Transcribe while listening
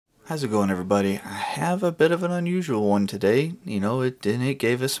How's it going, everybody? I have a bit of an unusual one today. It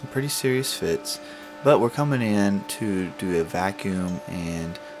gave us some pretty serious fits, but we're coming in to do a vacuum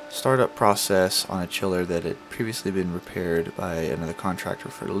and startup process on a chiller that had previously been repaired by another contractor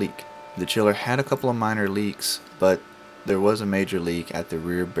for a leak. The chiller had a couple of minor leaks, but there was a major leak at the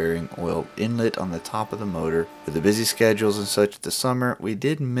rear bearing oil inlet on the top of the motor. With the busy schedules and such this summer, we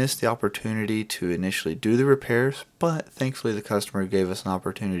did miss the opportunity to initially do the repairs, but thankfully the customer gave us an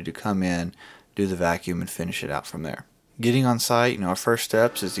opportunity to come in, do the vacuum, and finish it out from there. Getting on site, our first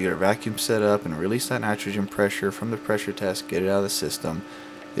steps is to get our vacuum set up and release that nitrogen pressure from the pressure test, get it out of the system.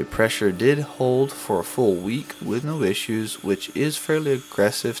 The pressure did hold for a full week with no issues, which is fairly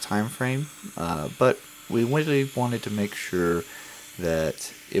aggressive time frame, but we really wanted to make sure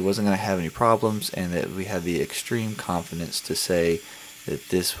that it wasn't going to have any problems and that we had the extreme confidence to say that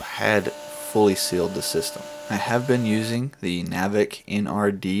this had fully sealed the system. I have been using the Navic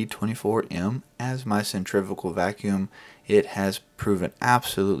NRD24M as my centrifugal vacuum. It has proven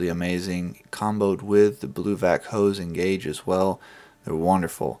absolutely amazing, comboed with the Blue Vac hose and gauge as well. They're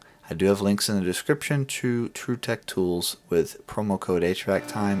wonderful. I do have links in the description to TrueTech tools with promo code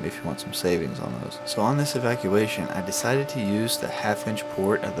HVACtime if you want some savings on those. So on this evacuation, I decided to use the 1/2-inch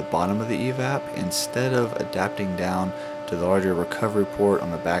port at the bottom of the evap instead of adapting down to the larger recovery port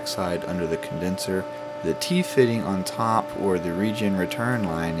on the backside under the condenser. The T-fitting on top where the regen return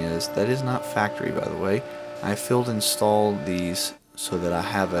line is, that is not factory, by the way. I field installed these so that I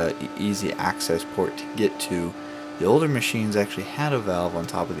have an easy access port to get to. The older machines actually had a valve on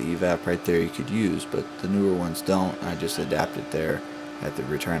top of the evap right there you could use, but the newer ones don't. I just adapted there at the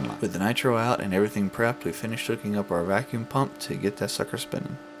return line. With the nitro out and everything prepped, we finished hooking up our vacuum pump to get that sucker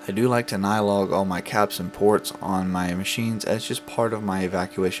spinning. I do like to nylog all my caps and ports on my machines as just part of my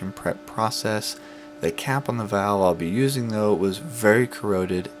evacuation prep process. The cap on the valve I'll be using though was very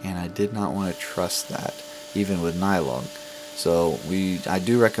corroded, and I did not want to trust that even with nylog. So I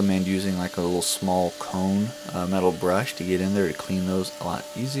do recommend using like a little small cone metal brush to get in there to clean those a lot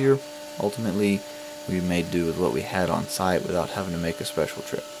easier. Ultimately, we made do with what we had on site without having to make a special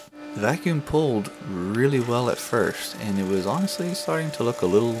trip. The vacuum pulled really well at first, and it was honestly starting to look a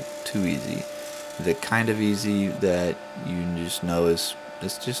little too easy. The kind of easy that you just know it's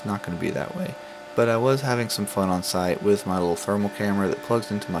just not going to be that way. But I was having some fun on site with my little thermal camera that plugs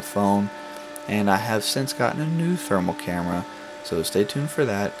into my phone. And I have since gotten a new thermal camera, so stay tuned for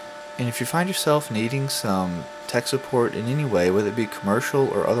that. And if you find yourself needing some tech support in any way, whether it be commercial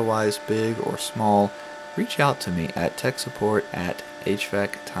or otherwise big or small, reach out to me at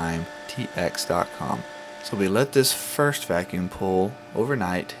techsupport@hvactimetx.com. So we let this first vacuum pull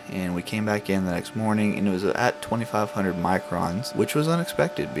overnight, and we came back in the next morning and it was at 2500 microns, which was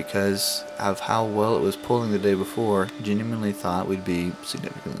unexpected because of how well it was pulling the day before. Genuinely thought we'd be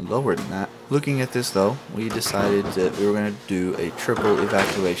significantly lower than that. Looking at this though, we decided that we were going to do a triple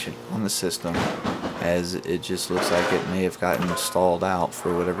evacuation on the system, as it just looks like it may have gotten stalled out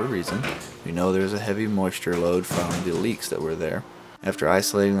for whatever reason. We know there's a heavy moisture load from the leaks that were there. After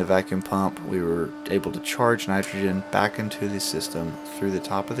isolating the vacuum pump, we were able to charge nitrogen back into the system through the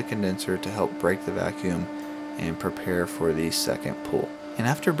top of the condenser to help break the vacuum and prepare for the second pull. And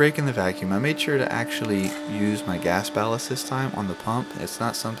after breaking the vacuum, I made sure to actually use my gas ballast this time on the pump. It's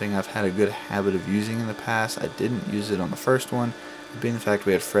not something I've had a good habit of using in the past. I didn't use it on the first one, but being the fact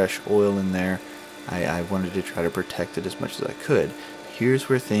we had fresh oil in there, I wanted to try to protect it as much as I could. Here's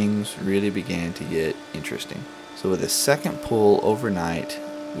where things really began to get interesting. So with the second pull overnight,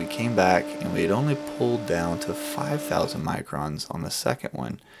 we came back and we had only pulled down to 5,000 microns on the second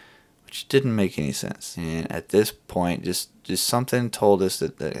one, which didn't make any sense. And at this point, just something told us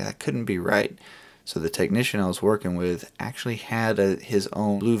that couldn't be right. So the technician I was working with actually had his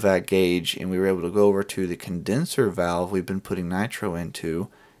own Blue Vac gauge, and we were able to go over to the condenser valve we've been putting nitro into,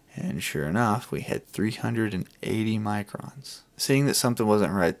 and sure enough, we had 380 microns. Seeing that something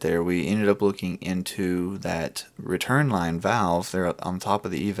wasn't right there, we ended up looking into that return line valve there on top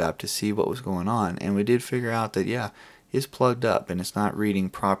of the evap to see what was going on, and we did figure out that yeah, it's plugged up and it's not reading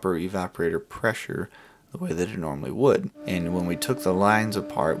proper evaporator pressure the way that it normally would. And when we took the lines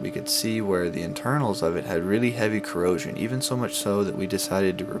apart, we could see where the internals of it had really heavy corrosion, even so much so that we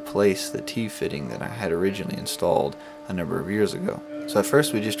decided to replace the T-fitting that I had originally installed a number of years ago. So at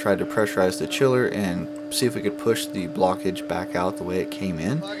first we just tried to pressurize the chiller and see if we could push the blockage back out the way it came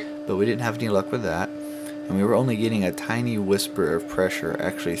in, but we didn't have any luck with that, and we were only getting a tiny whisper of pressure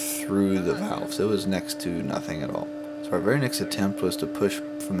actually through the valves. It was next to nothing at all. So our very next attempt was to push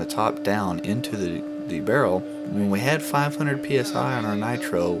from the top down into the barrel when we had 500 psi on our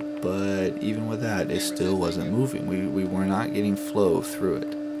nitro, but even with that it still wasn't moving. We were not getting flow through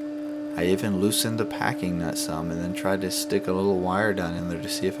it. I even loosened the packing nut some and then tried to stick a little wire down in there to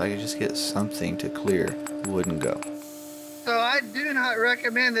see if I could just get something to clear. It wouldn't go. So I do not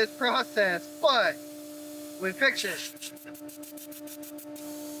recommend this process, but we fixed it.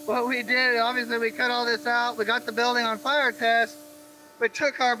 What we did, obviously we cut all this out. We got the building on fire test. We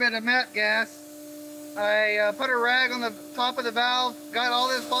took our bit of mat gas. I put a rag on the top of the valve, got all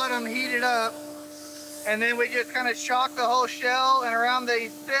this bottom heated up, and then we just kind of shocked the whole shell and around the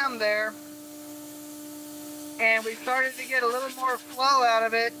stem there. And we started to get a little more flow out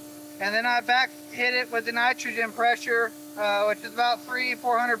of it. And then I back hit it with the nitrogen pressure, which is about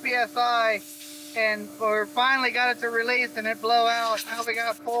 300-400 PSI. And we finally got it to release and it blow out. Now we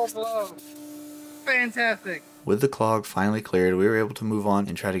got full blow. Fantastic. With the clog finally cleared, we were able to move on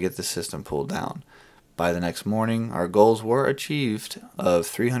and try to get the system pulled down. By the next morning, our goals were achieved of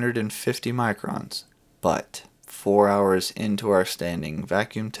 350 microns. But 4 hours into our standing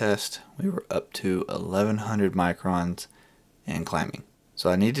vacuum test, we were up to 1100 microns and climbing. So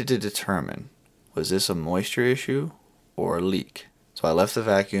I needed to determine, was this a moisture issue or a leak? So I left the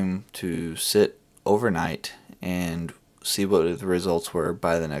vacuum to sit overnight and see what the results were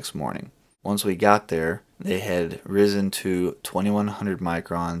by the next morning. Once we got there, they had risen to 2100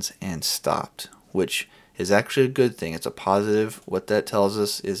 microns and stopped, which is actually a good thing. It's a positive. What that tells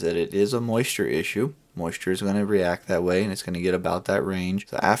us is that it is a moisture issue. Moisture is going to react that way and it's going to get about that range.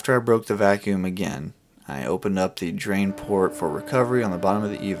 So after I broke the vacuum again, I opened up the drain port for recovery on the bottom of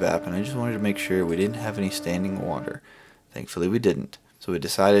the evap, and I just wanted to make sure we didn't have any standing water. Thankfully we didn't. So we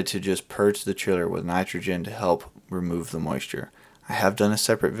decided to just purge the chiller with nitrogen to help remove the moisture. I have done a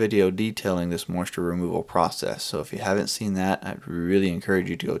separate video detailing this moisture removal process, so if you haven't seen that, I'd really encourage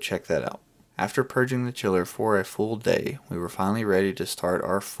you to go check that out. After purging the chiller for a full day, we were finally ready to start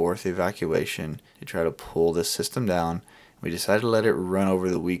our fourth evacuation to try to pull this system down. We decided to let it run over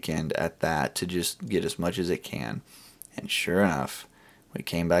the weekend at that to just get as much as it can. And sure enough, we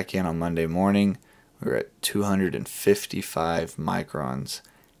came back in on Monday morning. We were at 255 microns.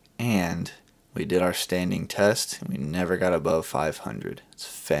 And we did our standing test and we never got above 500. It's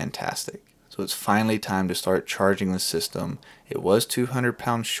fantastic. So it's finally time to start charging the system. It was 200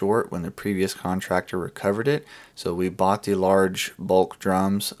 pounds short when the previous contractor recovered it, so we bought the large bulk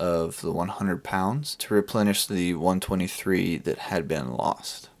drums of the 100 pounds to replenish the 123 that had been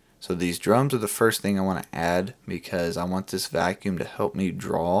lost. So these drums are the first thing I want to add because I want this vacuum to help me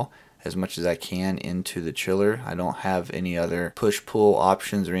draw as much as I can into the chiller. I don't have any other push-pull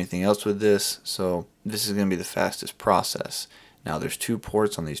options or anything else with this, so this is going to be the fastest process. Now there's two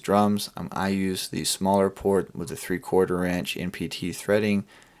ports on these drums. I use the smaller port with the 3/4 inch NPT threading,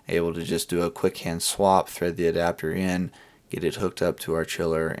 able to just do a quick hand swap, thread the adapter in, get it hooked up to our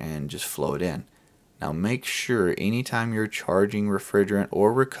chiller and just flow it in. Now make sure anytime you're charging refrigerant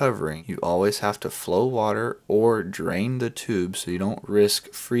or recovering, you always have to flow water or drain the tubes so you don't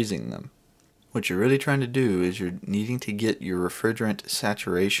risk freezing them. What you're really trying to do is you're needing to get your refrigerant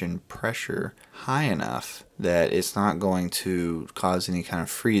saturation pressure high enough that it's not going to cause any kind of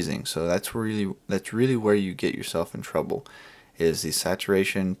freezing. So that's really where you get yourself in trouble, is the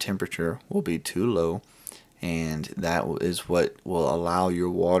saturation temperature will be too low, and that is what will allow your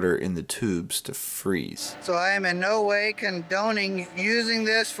water in the tubes to freeze. So I am in no way condoning using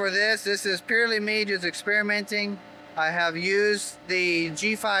this for this. This is purely me just experimenting. I have used the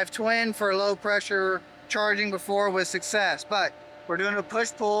G5 Twin for low pressure charging before with success, but we're doing a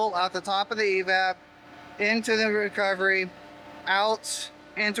push-pull out the top of the evap, into the recovery, out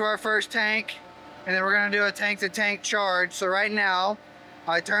into our first tank, and then we're going to do a tank-to-tank charge. So right now,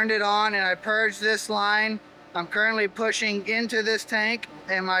 I turned it on and I purged this line. I'm currently pushing into this tank,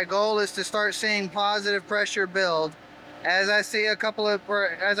 and my goal is to start seeing positive pressure build. As I get a couple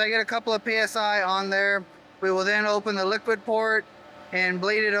of PSI on there, we will then open the liquid port and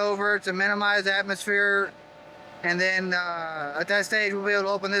bleed it over to minimize atmosphere. And then at that stage, we'll be able to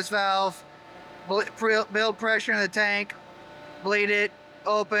open this valve, build pressure in the tank, bleed it,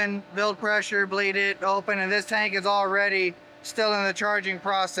 open, build pressure, bleed it, open. And this tank is already still in the charging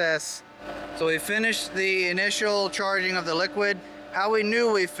process. So we finished the initial charging of the liquid. How we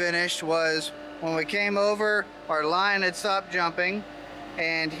knew we finished was when we came over, our line had stopped jumping.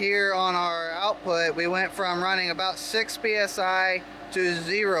 And here on our output, we went from running about 6 PSI to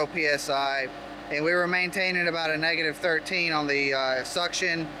 0 PSI. And we were maintaining about a -13 on the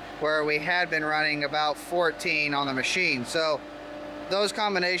suction, where we had been running about 14 on the machine. So those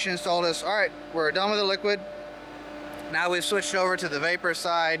combinations told us, all right, we're done with the liquid. Now we've switched over to the vapor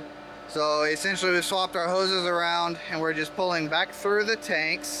side. So essentially we've swapped our hoses around and we're just pulling back through the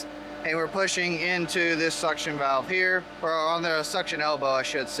tanks. and we're pushing into this suction valve here, or on the suction elbow, I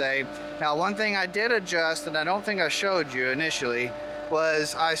should say. Now, one thing I did adjust, and I don't think I showed you initially,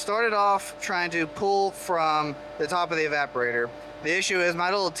 was I started off trying to pull from the top of the evaporator. The issue is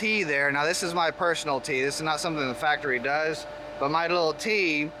my little T there. Now, this is my personal T. This is not something the factory does, but my little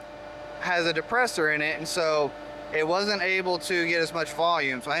T has a depressor in it, and so it wasn't able to get as much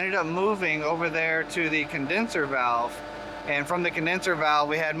volume. So I ended up moving over there to the condenser valve, and from the condenser valve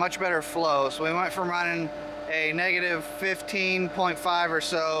we had much better flow. So we went from running a negative 15.5 or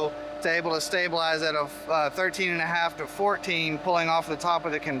so to able to stabilize at a 13.5 to 14, pulling off the top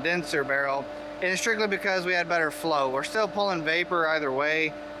of the condenser barrel. And it's strictly because we had better flow. We're still pulling vapor either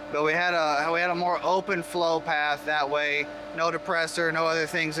way, but we had a more open flow path that way. No depressor, no other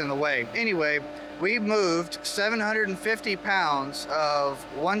things in the way. Anyway, we moved 750 pounds of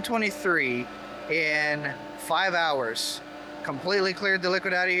 123 in 5 hours. Completely cleared the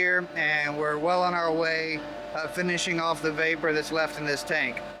liquid out of here, and we're well on our way finishing off the vapor that's left in this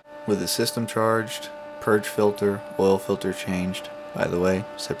tank. With the system charged, purge filter, oil filter changed. By the way,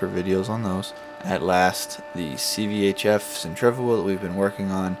 separate videos on those. At last, the CVHF centrifugal that we've been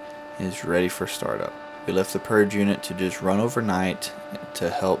working on is ready for startup. We left the purge unit to just run overnight to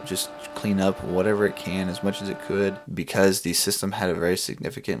help just clean up whatever it can as much as it could, because the system had a very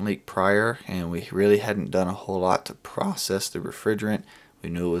significant leak prior and we really hadn't done a whole lot to process the refrigerant. We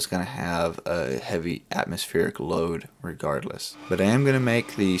knew it was going to have a heavy atmospheric load regardless. But I am going to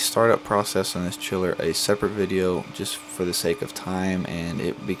make the startup process on this chiller a separate video just for the sake of time, and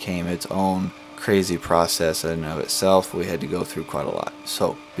it became its own crazy process in and of itself. We had to go through quite a lot.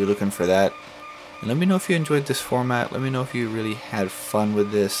 So be looking for that. And let me know if you enjoyed this format. Let me know if you really had fun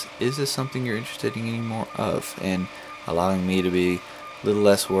with this. Is this something you're interested in getting more of, and allowing me to be a little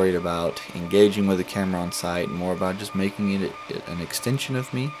less worried about engaging with the camera on site, and more about just making it an extension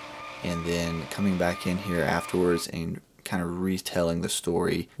of me, and then coming back in here afterwards and kind of retelling the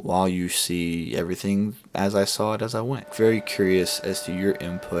story while you see everything as I saw it as I went. Very curious as to your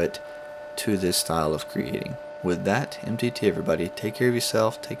input to this style of creating. With that, MTT everybody, take care of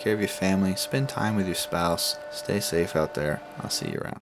yourself, take care of your family, spend time with your spouse, stay safe out there. I'll see you around.